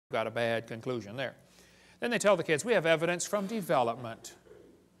got a bad conclusion there. Then they tell the kids, we have evidence from development.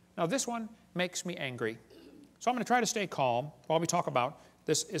 Now this one makes me angry. So I'm going to try to stay calm while we talk about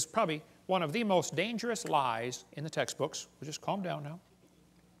this. Is probably one of the most dangerous lies in the textbooks. We'll just calm down now.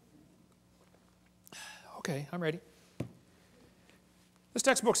 Okay, I'm ready. This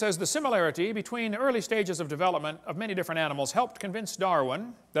textbook says the similarity between the early stages of development of many different animals helped convince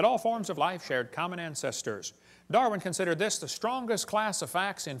Darwin that all forms of life shared common ancestors. Darwin considered this the strongest class of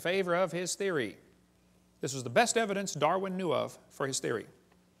facts in favor of his theory. This was the best evidence Darwin knew of for his theory.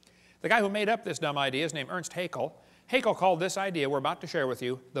 The guy who made up this dumb idea is named Earnst Haeckel. Haeckel called this idea we're about to share with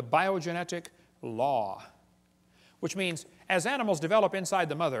you the biogenetic law, which means as animals develop inside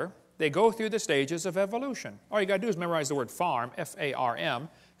the mother, they go through the stages of evolution. All you got to do is memorize the word farm, F-A-R-M,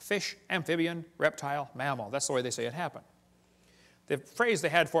 fish, amphibian, reptile, mammal. That's the way they say it happened. The phrase they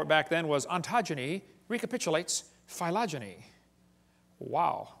had for it back then was Ontogeny Recapitulates Phylogeny.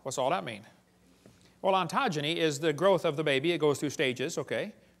 Wow, what's all that mean? Well, ontogeny is the growth of the baby. It goes through stages,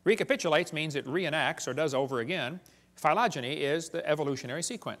 okay? Recapitulates means it reenacts or does over again. Phylogeny is the evolutionary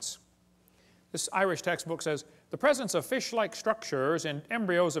sequence. This Irish textbook says, the presence of fish-like structures in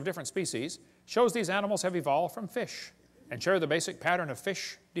embryos of different species shows these animals have evolved from fish and share the basic pattern of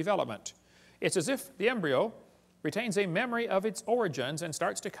fish development. It's as if the embryo retains a memory of its origins and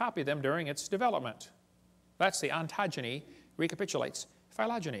starts to copy them during its development. That's the ontogeny recapitulates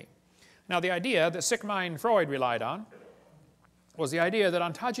phylogeny. Now, the idea that sick mind Freud relied on was the idea that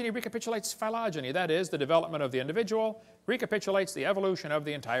ontogeny recapitulates phylogeny. That is, the development of the individual recapitulates the evolution of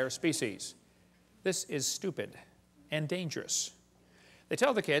the entire species. This is stupid and dangerous. They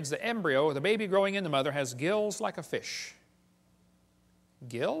tell the kids the embryo, the baby growing in the mother, has gills like a fish.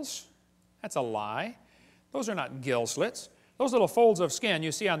 Gills? That's a lie. Those are not gill slits. Those little folds of skin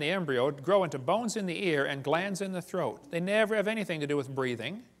you see on the embryo grow into bones in the ear and glands in the throat. They never have anything to do with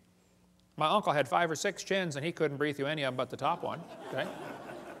breathing. My uncle had 5 or 6 chins and he couldn't breathe through any of them but the top one. Okay?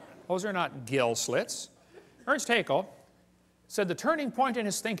 Those are not gill slits. Earnst Haeckel said the turning point in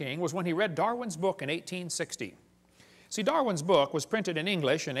his thinking was when he read Darwin's book in 1860. See, Darwin's book was printed in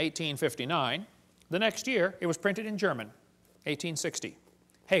English in 1859. The next year, it was printed in German, 1860.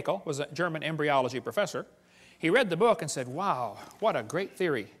 Haeckel was a German embryology professor. He read the book and said, wow, what a great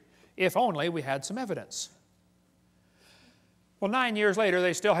theory, if only we had some evidence. Well, 9 years later,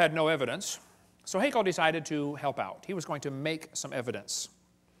 they still had no evidence, so Haeckel decided to help out. He was going to make some evidence.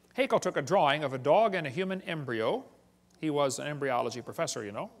 Haeckel took a drawing of a dog and a human embryo. He was an embryology professor,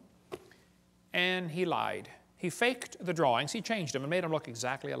 you know, and he lied. He faked the drawings. He changed them and made them look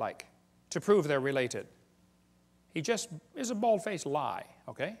exactly alike to prove they're related. He just is a bald-faced lie,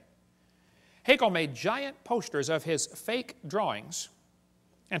 okay? Haeckel made giant posters of his fake drawings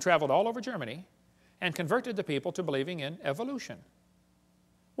and traveled all over Germany and converted the people to believing in evolution,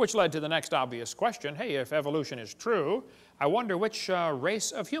 which led to the next obvious question. Hey, if evolution is true, I wonder which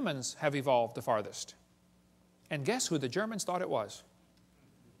race of humans have evolved the farthest. And guess who the Germans thought it was?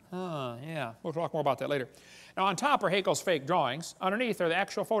 Yeah, we'll talk more about that later. Now, on top are Haeckel's fake drawings. Underneath are the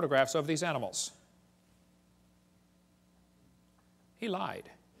actual photographs of these animals. He lied.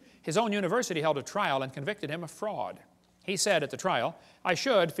 His own university held a trial and convicted him of fraud. He said at the trial, I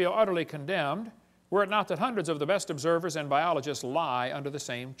should feel utterly condemned were it not that hundreds of the best observers and biologists lie under the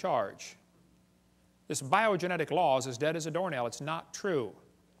same charge. This biogenetic law is as dead as a doornail. It's not true.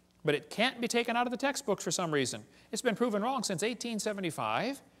 But it can't be taken out of the textbooks for some reason. It's been proven wrong since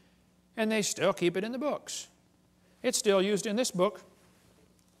 1875, and they still keep it in the books. It's still used in this book,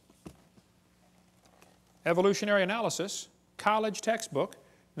 Evolutionary Analysis, college textbook,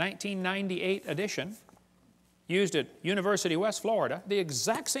 1998 edition, used at University of West Florida, the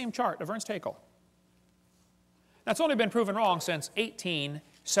exact same chart of Earnst Haeckel. That's only been proven wrong since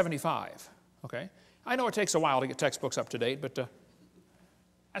 1875, okay? I know it takes a while to get textbooks up to date, but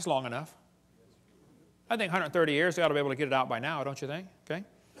that's long enough. I think 130 years, they ought to be able to get it out by now, don't you think? Okay?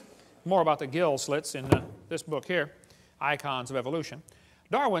 More about the gill slits in this book here, Icons of Evolution.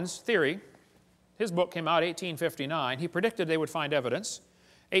 Darwin's theory, his book came out 1859. He predicted they would find evidence.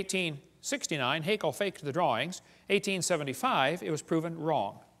 1869, Haeckel faked the drawings. 1875, it was proven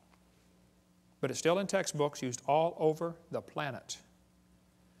wrong. But it's still in textbooks used all over the planet.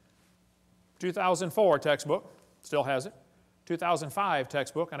 2004 textbook, still has it. 2005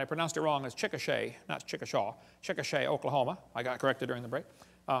 textbook, and I pronounced it wrong as Chickasha, not Chickashaw, Chickasha, Oklahoma. I got corrected during the break.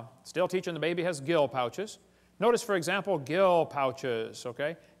 Still teaching the baby has gill pouches. Notice, for example, gill pouches,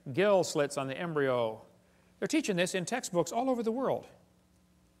 okay? Gill slits on the embryo. They're teaching this in textbooks all over the world.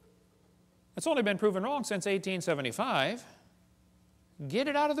 It's only been proven wrong since 1875. Get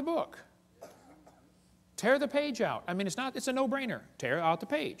it out of the book. Tear the page out. I mean, it's a no-brainer. Tear out the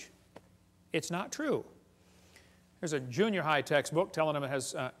page. It's not true. There's a junior high textbook telling them it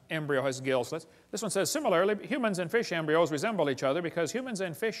has embryo has gill slits. This one says, similarly, humans and fish embryos resemble each other because humans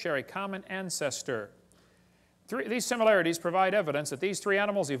and fish share a common ancestor. These similarities provide evidence that these three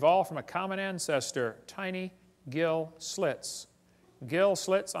animals evolved from a common ancestor, tiny gill slits. Gill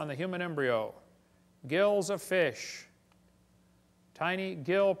slits on the human embryo. Gills of fish. Tiny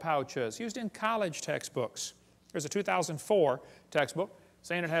gill pouches, used in college textbooks. There's a 2004 textbook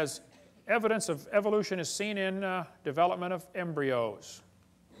saying it has evidence of evolution is seen in development of embryos.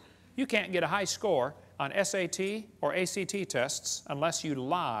 You can't get a high score on SAT or ACT tests unless you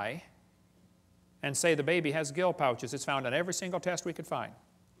lie and say the baby has gill pouches. It's found on every single test we could find.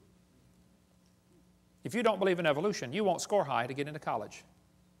 If you don't believe in evolution, you won't score high to get into college,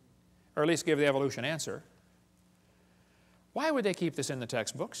 or at least give the evolution answer. Why would they keep this in the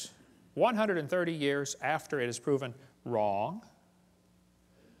textbooks 130 years after it is proven wrong?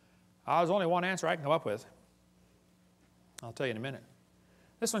 There's only one answer I can come up with. I'll tell you in a minute.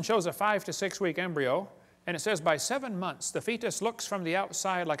 This one shows a 5 to 6 week embryo, and it says by 7 months the fetus looks from the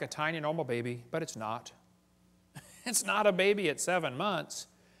outside like a tiny normal baby, but it's not. It's not a baby at 7 months.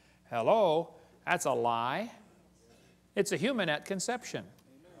 Hello, that's a lie. It's a human at conception.